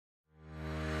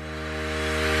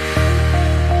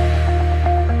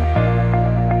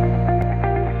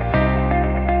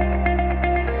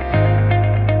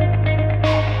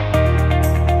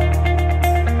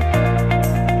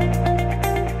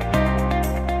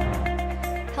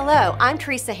Hello, I'm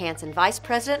Teresa Hansen, Vice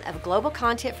President of Global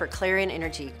Content for Clarion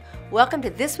Energy. Welcome to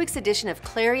this week's edition of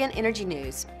Clarion Energy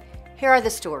News. Here are the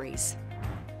stories.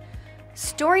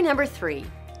 Story number 3.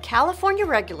 California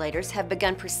regulators have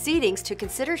begun proceedings to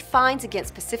consider fines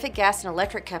against Pacific Gas and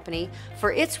Electric Company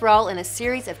for its role in a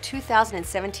series of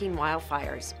 2017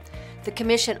 wildfires. The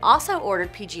Commission also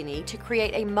ordered PG&E to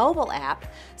create a mobile app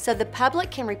so the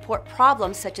public can report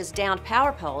problems such as downed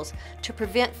power poles to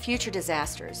prevent future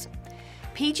disasters.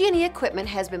 PG&E equipment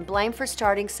has been blamed for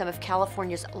starting some of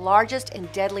California's largest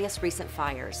and deadliest recent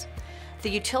fires. The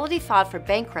utility filed for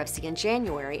bankruptcy in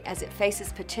January as it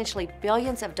faces potentially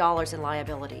billions of dollars in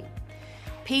liability.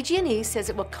 PG&E says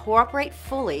it will cooperate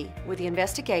fully with the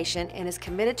investigation and is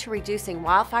committed to reducing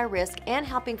wildfire risk and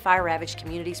helping fire-ravaged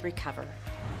communities recover.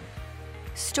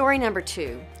 Story number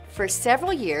 2. For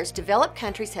several years, developed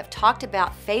countries have talked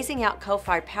about phasing out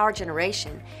coal-fired power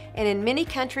generation, and in many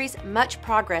countries, much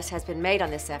progress has been made on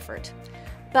this effort.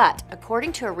 But,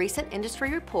 according to a recent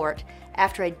industry report,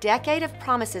 after a decade of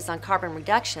promises on carbon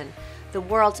reduction, the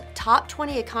world's top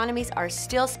 20 economies are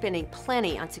still spending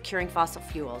plenty on securing fossil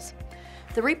fuels.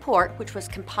 The report, which was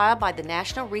compiled by the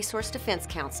National Resource Defense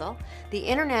Council, the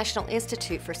International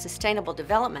Institute for Sustainable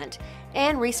Development,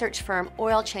 and research firm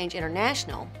Oil Change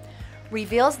International,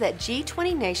 reveals that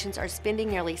G20 nations are spending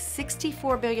nearly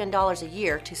 $64 billion a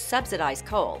year to subsidize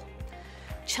coal.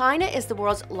 China is the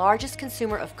world's largest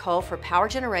consumer of coal for power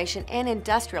generation and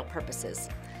industrial purposes.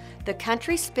 The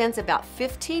country spends about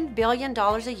 $15 billion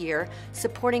a year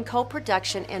supporting coal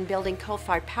production and building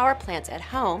coal-fired power plants at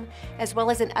home, as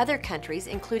well as in other countries,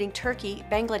 including Turkey,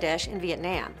 Bangladesh, and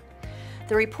Vietnam.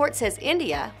 The report says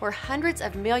India, where hundreds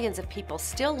of millions of people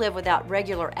still live without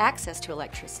regular access to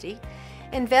electricity,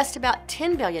 invests about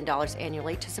 $10 billion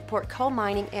annually to support coal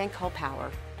mining and coal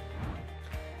power.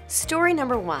 Story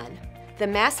number 1. The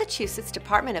Massachusetts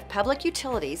Department of Public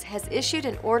Utilities has issued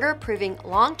an order approving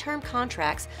long-term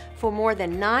contracts for more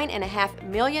than 9.5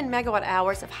 million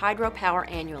megawatt-hours of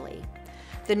hydropower annually.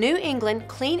 The New England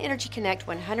Clean Energy Connect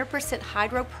 100%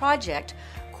 Hydro project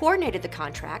coordinated the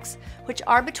contracts, which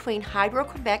are between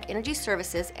Hydro-Quebec Energy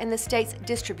Services and the state's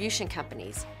distribution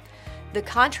companies. The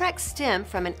contracts stem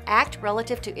from an act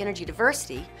relative to energy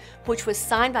diversity, which was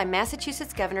signed by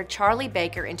Massachusetts Governor Charlie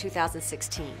Baker in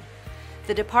 2016.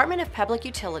 The Department of Public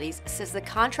Utilities says the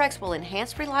contracts will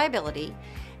enhance reliability,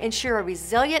 ensure a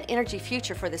resilient energy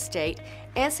future for the state,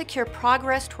 and secure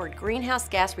progress toward greenhouse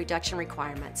gas reduction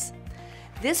requirements.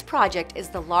 This project is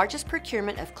the largest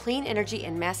procurement of clean energy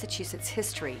in Massachusetts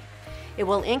history. It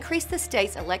will increase the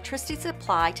state's electricity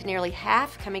supply to nearly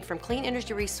half coming from clean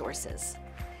energy resources.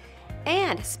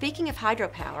 And speaking of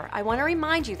hydropower, I want to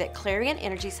remind you that Clarion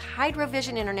Energy's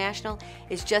HydroVision International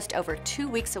is just over 2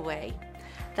 weeks away.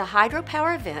 The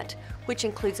hydropower event, which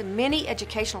includes many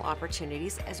educational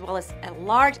opportunities as well as a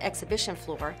large exhibition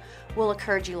floor, will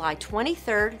occur July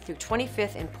 23rd through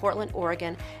 25th in Portland,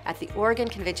 Oregon at the Oregon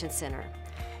Convention Center.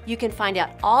 You can find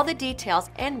out all the details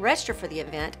and register for the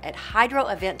event at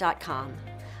hydroevent.com.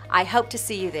 I hope to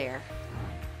see you there.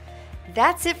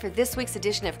 That's it for this week's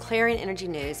edition of Clarion Energy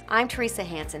News. I'm Teresa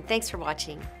Hansen. Thanks for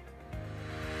watching.